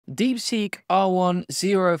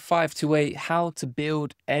DeepSeek-R10528, how to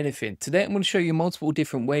build anything. Today I'm going to show you multiple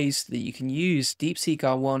different ways that you can use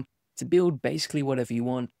DeepSeek-R1 to build basically whatever you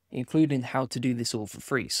want, including how to do this all for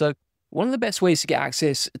free. So one of the best ways to get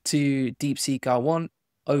access to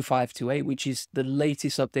DeepSeek-R10528, which is the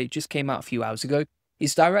latest update, just came out a few hours ago,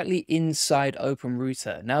 is directly inside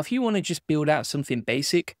OpenRouter. Now, if you want to just build out something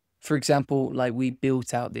basic, for example, like we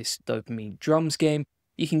built out this dopamine drums game,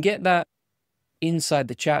 you can get that inside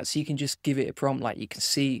the chat, so you can just give it a prompt like you can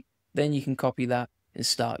see, then you can copy that and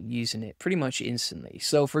start using it pretty much instantly.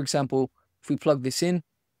 So for example, if we plug this in,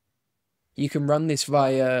 you can run this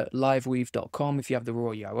via liveweave.com if you have the raw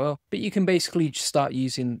URL, but you can basically just start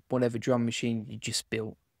using whatever drum machine you just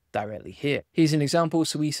built directly here. Here's an example.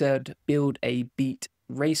 So we said build a beat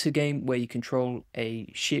racer game where you control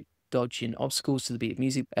a ship dodging obstacles to the beat of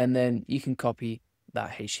music, and then you can copy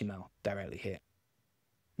that HTML directly here.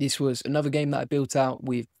 This was another game that I built out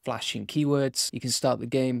with flashing keywords. You can start the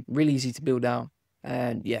game, really easy to build out.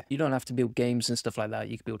 And yeah, you don't have to build games and stuff like that.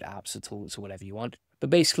 You can build apps or tools or whatever you want. But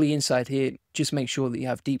basically inside here, just make sure that you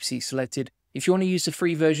have DeepSeek selected. If you want to use the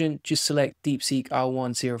free version, just select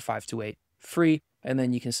DeepSeek-R10528 free, and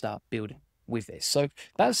then you can start building with this. So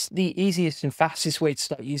that's the easiest and fastest way to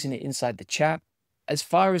start using it inside the chat. As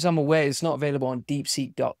far as I'm aware, it's not available on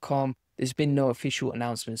DeepSeek.com. There's been no official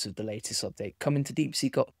announcements of the latest update coming to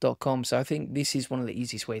DeepSeek.com, so I think this is one of the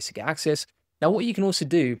easiest ways to get access. Now, what you can also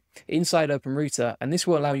do inside OpenRouter, and this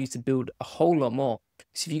will allow you to build a whole lot more,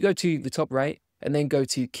 so if you go to the top right and then go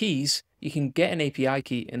to keys, you can get an API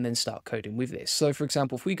key and then start coding with this. So for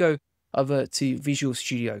example, if we go over to Visual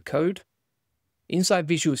Studio Code, inside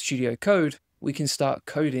Visual Studio Code, we can start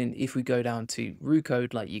coding. If we go down to root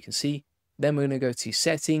code, like you can see, then we're going to go to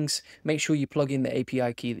settings, make sure you plug in the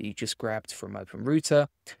API key that you just grabbed from OpenRouter.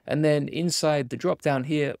 And then inside the drop down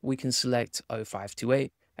here, we can select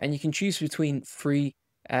 0528, and you can choose between free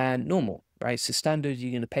and normal, right? So standard, you're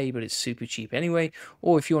going to pay, but it's super cheap anyway.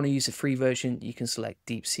 Or if you want to use a free version, you can select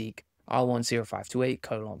DeepSeek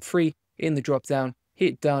R10528 free in the drop down,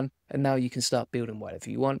 hit done, and now you can start building whatever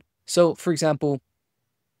you want. So for example,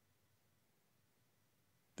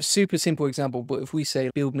 a super simple example, but if we say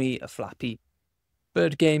build me a Flappy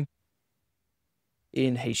Bird game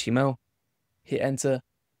in HTML, hit enter,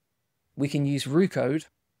 we can use root code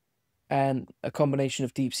and a combination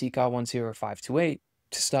of DeepSeek R10528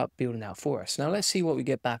 to start building out for us. Now let's see what we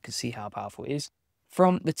get back and see how powerful it is.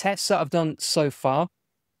 From the tests that I've done so far,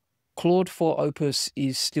 Claude 4 Opus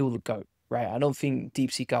is still the GOAT, right? I don't think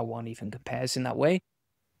DeepSeek R1 even compares in that way.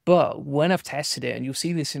 But when I've tested it, and you'll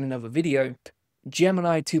see this in another video,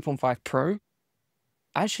 Gemini 2.5 Pro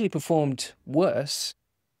actually performed worse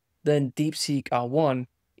than DeepSeek R1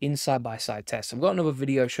 in side-by-side tests. I've got another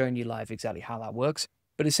video showing you live exactly how that works,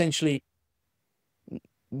 but essentially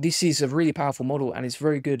this is a really powerful model and it's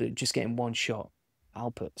very good at just getting one-shot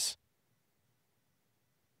outputs.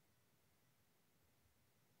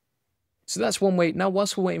 So that's one way. Now,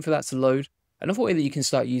 whilst we're waiting for that to load, another way that you can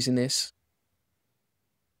start using this,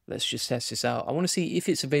 let's just test this out. I want to see if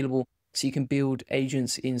it's available so you can build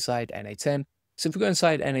agents inside NA10. So if we go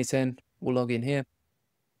inside NA10, we'll log in here.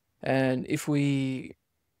 And if we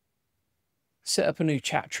set up a new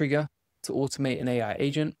chat trigger to automate an AI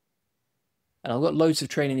agent, and I've got loads of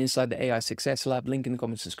training inside the AI Success Lab, link in the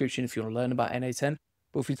comments description if you want to learn about NA10.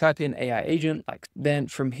 But if we type in AI agent, then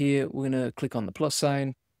from here, we're going to click on the plus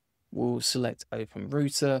sign. We'll select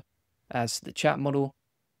OpenRouter as the chat model.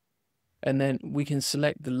 And then we can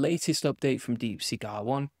select the latest update from DeepSeek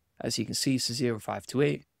R1. As you can see, it's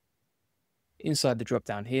 0528. Inside the drop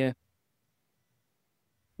down here,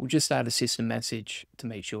 we'll just add a system message to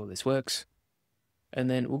make sure this works. And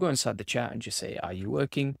then we'll go inside the chat and just say, are you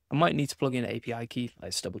working? I might need to plug in an API key.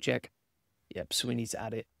 Let's double check. Yep, so we need to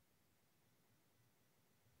add it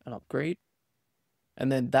and upgrade.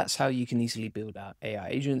 And then that's how you can easily build out AI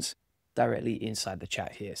agents directly inside the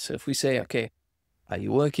chat here. So if we say, okay, are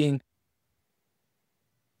you working?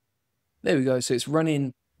 There we go. So it's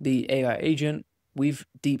running the AI agent with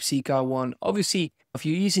DeepSeek R1. Obviously, if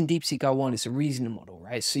you're using DeepSeek R1, it's a reasoning model,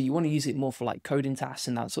 right? So you want to use it more for like coding tasks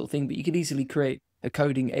and that sort of thing, but you could easily create a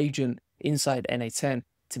coding agent inside NA10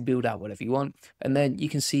 to build out whatever you want. And then you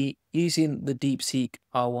can see using the DeepSeek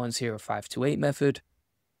R10528 method,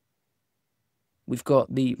 we've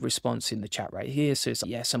got the response in the chat right here. So it's like,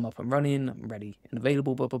 yes, I'm up and running, I'm ready and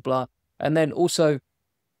available, blah, blah, blah. And then also,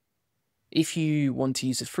 if you want to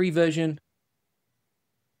use a free version,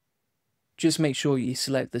 just make sure you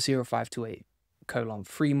select the 0528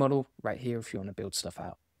 free model right here if you want to build stuff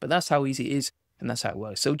out. But that's how easy it is, and that's how it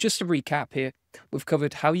works. So just to recap here, we've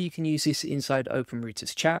covered how you can use this inside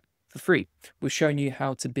OpenRouter's chat. for free. We've shown you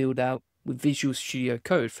how to build out with Visual Studio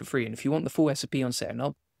Code for free. And if you want the full recipe on setting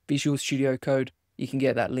up Visual Studio Code, you can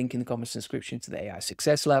get that link in the comments description to the AI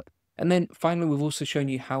Success Lab. And then finally, we've also shown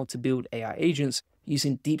you how to build AI agents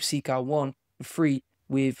using DeepSeek-R1 for free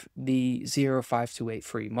with the 0528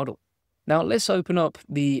 free model. Now let's open up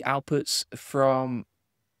the outputs from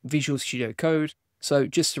Visual Studio Code. So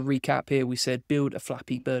just to recap here, we said build a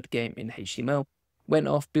Flappy Bird game in HTML, went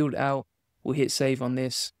off, build out, we'll hit save on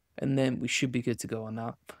this, and then we should be good to go on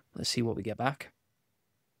that. Let's see what we get back.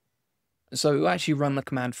 So we'll actually run the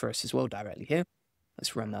command for us as well directly here.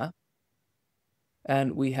 Let's run that.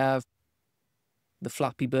 And we have the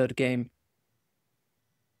Flappy Bird game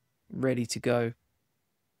ready to go.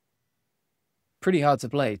 Pretty hard to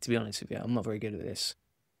play, to be honest with you. I'm not very good at this.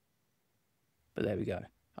 But there we go.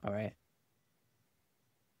 All right.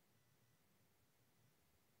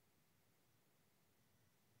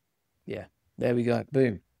 Yeah, there we go.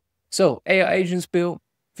 Boom. So AI agents built,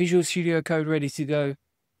 Visual Studio Code ready to go,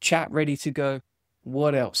 chat ready to go.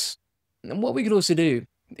 What else? And what we could also do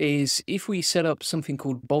is if we set up something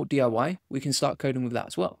called Bolt DIY, we can start coding with that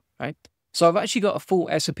as well, right? So I've actually got a full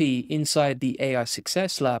SOP inside the AI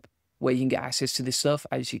Success Lab where you can get access to this stuff.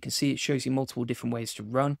 As you can see, it shows you multiple different ways to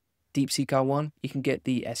run Deep Seek R1. You can get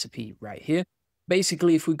the SOP right here.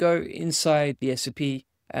 Basically, if we go inside the SOP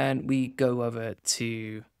and we go over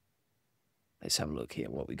to, let's have a look here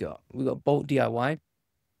what we got. We got Bolt DIY.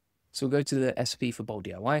 So we'll go to the SOP for Bolt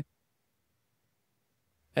DIY.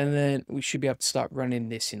 And then we should be able to start running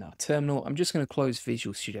this in our terminal. I'm just going to close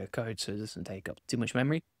Visual Studio Code so it doesn't take up too much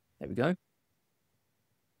memory. There we go.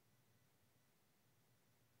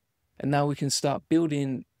 And now we can start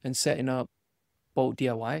building and setting up Bolt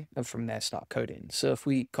DIY and from there start coding. So if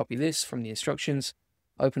we copy this from the instructions,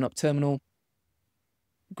 open up terminal,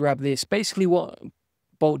 grab this. Basically what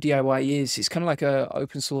Bolt DIY is, it's kind of like an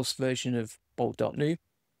open source version of Bolt.new,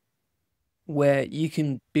 where you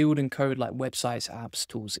can build and code like websites, apps,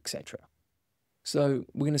 tools, etc. So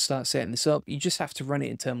we're going to start setting this up. You just have to run it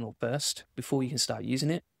in terminal first before you can start using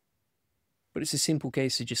it. But it's a simple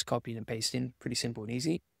case of just copying and pasting, pretty simple and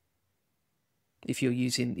easy if you're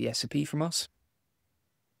using the SOP from us.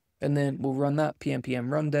 And then we'll run that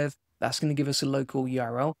pnpm run dev. That's going to give us a local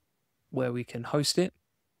URL where we can host it,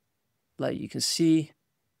 like you can see.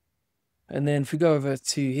 And then if we go over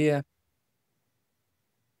to here,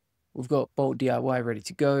 we've got Bolt DIY ready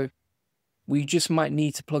to go. We just might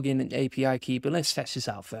need to plug in an API key, but let's test this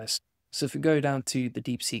out first. So if we go down to the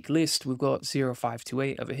DeepSeek list, we've got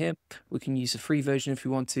 0528 over here. We can use a free version if we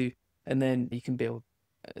want to, and then you can build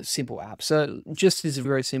a simple app. So just as a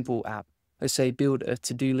very simple app, let's say build a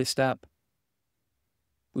to-do list app.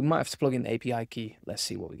 We might have to plug in the API key. Let's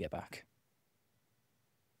see what we get back.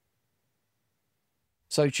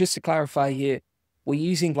 So just to clarify here, we're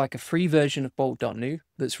using like a free version of Bolt.new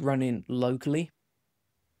that's running locally.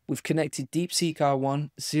 We've connected DeepSeek-R1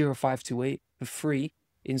 0528 for free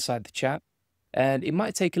inside the chat. And it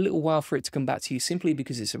might take a little while for it to come back to you simply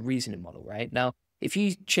because it's a reasoning model, right? Now, if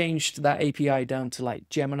you changed that API down to like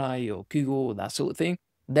Gemini or Google or that sort of thing,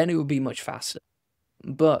 then it would be much faster.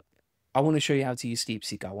 But I want to show you how to use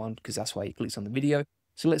DeepSeek-R1 because that's why you clicked on the video.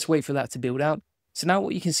 So let's wait for that to build out. So now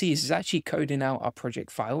what you can see is it's actually coding out our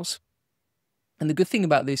project files. And the good thing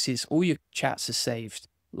about this is all your chats are saved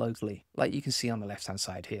locally, like you can see on the left-hand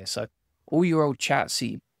side here. So all your old chats,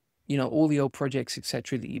 you know, all the old projects,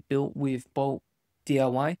 etc., that you built with Bolt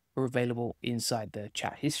DIY are available inside the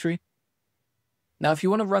chat history. Now, if you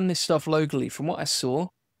want to run this stuff locally, from what I saw,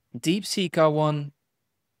 DeepSeek-R1,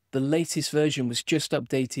 the latest version was just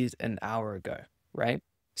updated an hour ago, right?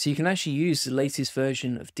 So you can actually use the latest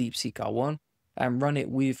version of DeepSeek-R1 and run it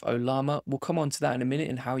with Alama. We'll come on to that in a minute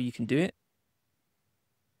and how you can do it.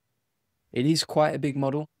 It is quite a big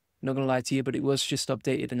model, not going to lie to you, but it was just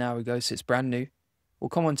updated an hour ago, so it's brand new. We'll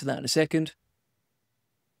come on to that in a second.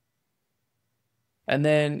 And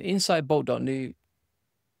then inside Bolt.new,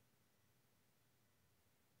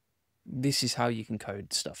 this is how you can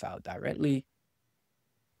code stuff out directly.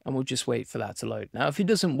 And we'll just wait for that to load. Now, if it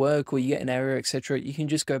doesn't work or you get an error, etc., you can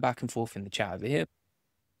just go back and forth in the chat over here.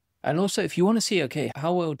 And also, if you want to see, okay,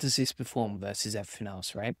 how well does this perform versus everything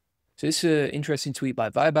else, right? So this is an interesting tweet by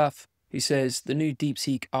Vibath, who says the new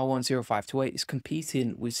DeepSeek R10528 is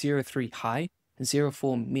competing with 03 High and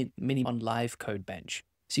 04 Mini on live code bench.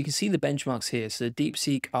 So you can see the benchmarks here. So the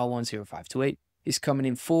DeepSeek R10528 is coming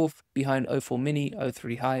in fourth behind 04 Mini,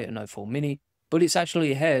 03 High, and 04 Mini. But it's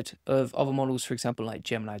actually ahead of other models, for example, like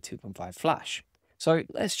Gemini 2.5 Flash. So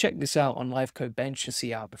let's check this out on live code bench and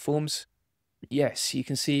see how it performs. Yes, you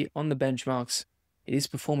can see on the benchmarks, it is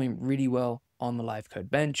performing really well on the live code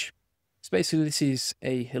bench. So basically, this is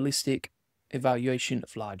a holistic evaluation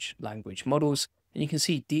of large language models. And you can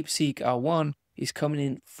see DeepSeek-R1 is coming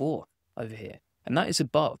in fourth over here. And that is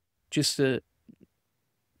above, just to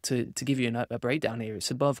give you a breakdown here,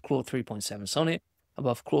 it's above Claude 3.7 Sonnet,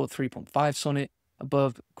 above Claude 3.5 Sonnet,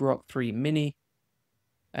 above Grok 3 Mini,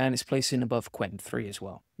 and it's placing above Qwen 3 as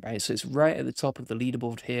well, right? So it's right at the top of the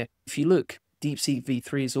leaderboard here. If you look, DeepSeek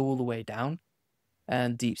V3 is all the way down,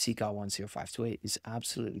 and DeepSeek R10528 is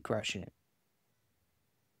absolutely crushing it.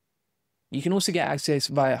 You can also get access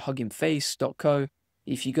via huggingface.co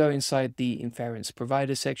if you go inside the inference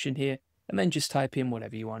provider section here, and then just type in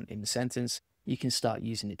whatever you want in the sentence. You can start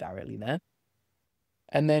using it directly there.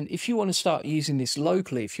 And then if you want to start using this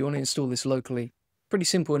locally, if you want to install this locally, pretty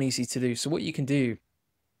simple and easy to do. So what you can do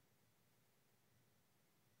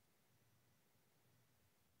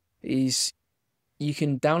is you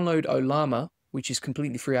can download Alama, which is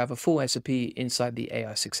completely free. I have a full SOP inside the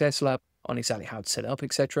AI Success Lab on exactly how to set it up,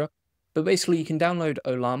 etc. But basically you can download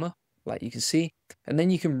Alama, like you can see, and then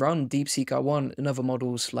you can run DeepSeek-R1 and other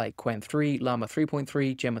models like Qwen 3, Llama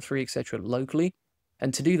 3.3, Gemma 3, etc. locally.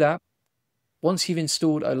 And to do that, once you've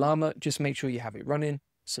installed Alama, just make sure you have it running.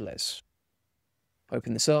 So let's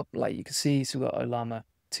open this up. Like you can see, so we've got Alama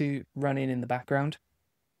 2 running in the background,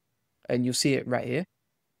 and you'll see it right here.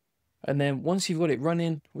 And then once you've got it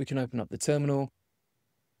running, we can open up the terminal.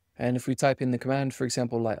 And if we type in the command, for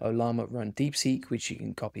example, like Alama run DeepSeek, which you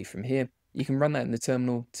can copy from here, you can run that in the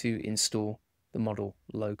terminal to install the model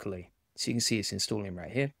locally. So you can see it's installing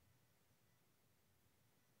right here.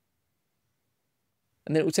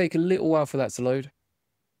 And then it will take a little while for that to load.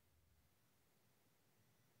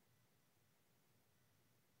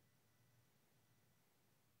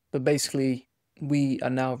 But basically, we are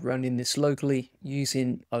now running this locally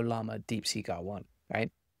using Alama DeepSeek R1,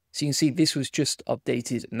 right? So you can see this was just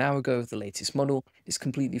updated an hour ago with the latest model. It's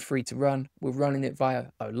completely free to run. We're running it via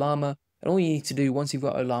Alama. And all you need to do once you've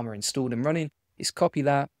got Alama installed and running is copy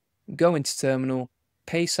that, go into terminal,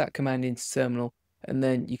 paste that command into terminal, and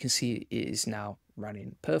then you can see it is now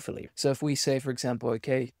running perfectly. So if we say, for example,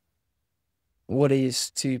 okay, what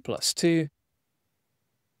is 2 plus 2?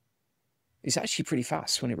 It's actually pretty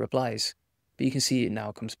fast when it replies, but you can see it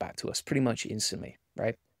now comes back to us pretty much instantly,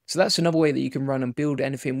 right? So that's another way that you can run and build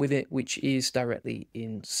anything with it, which is directly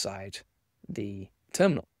inside the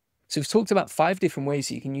terminal. So we've talked about 5 different ways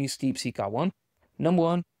that you can use DeepSeek R1. Number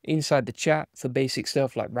 1, inside the chat for basic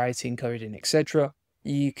stuff like writing, coding, etc.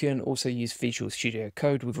 You can also use Visual Studio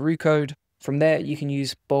Code with RuCode. From there, you can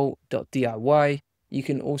use bolt.diy. You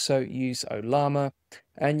can also use Alama,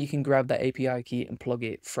 and you can grab that API key and plug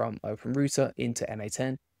it from OpenRouter into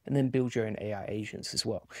NA10, and then build your own AI agents as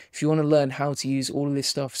well. If you want to learn how to use all of this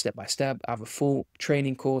stuff step by step, I have a full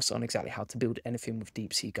training course on exactly how to build anything with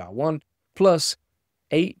DeepSeek R1, plus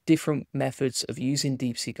 8 different methods of using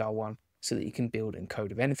DeepSeek R1 so that you can build and code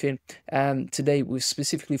with anything. And today we're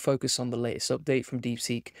specifically focused on the latest update from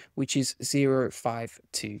DeepSeek, which is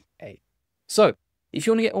 0528. So if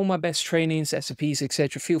you want to get all my best trainings, SOPs,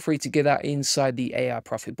 etc., feel free to get that inside the AI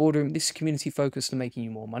Profit Boardroom. This is community focused on making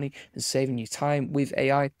you more money and saving you time with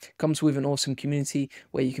AI. It comes with an awesome community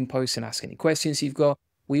where you can post and ask any questions you've got.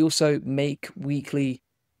 We also make weekly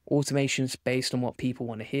automations based on what people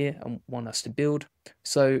want to hear and want us to build.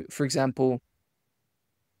 So, for example,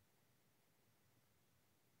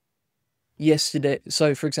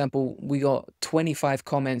 we got 25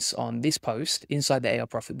 comments on this post inside the AI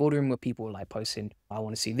Profit Boardroom where people were like posting, I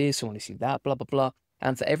want to see this, I want to see that, blah, blah, blah.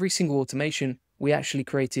 And for every single automation, we actually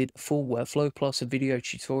created a full workflow plus a video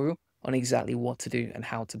tutorial on exactly what to do and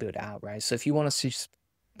how to build it out, right? So if you want us to just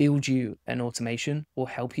build you an automation or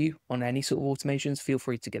help you on any sort of automations, feel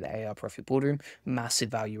free to get the AI Profit Boardroom. Massive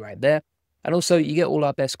value right there. And also you get all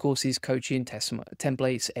our best courses, coaching,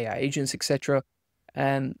 templates, AI agents, etc.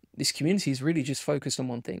 And this community is really just focused on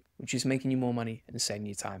one thing, which is making you more money and saving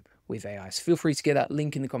you time with AI. So feel free to get that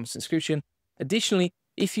link in the comments description. Additionally,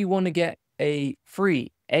 if you want to get a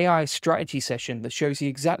free AI strategy session that shows you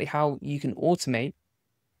exactly how you can automate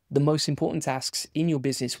the most important tasks in your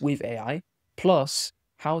business with AI, plus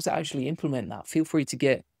how to actually implement that, feel free to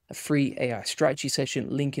get a free AI strategy session,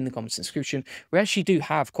 link in the comments description. We actually do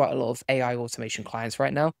have quite a lot of AI automation clients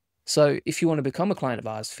right now. So if you want to become a client of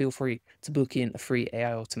ours, feel free to book in a free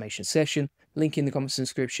AI automation session, link in the comments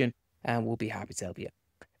description, and we'll be happy to help you.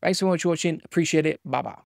 Thanks so much for watching. Appreciate it. Bye-bye.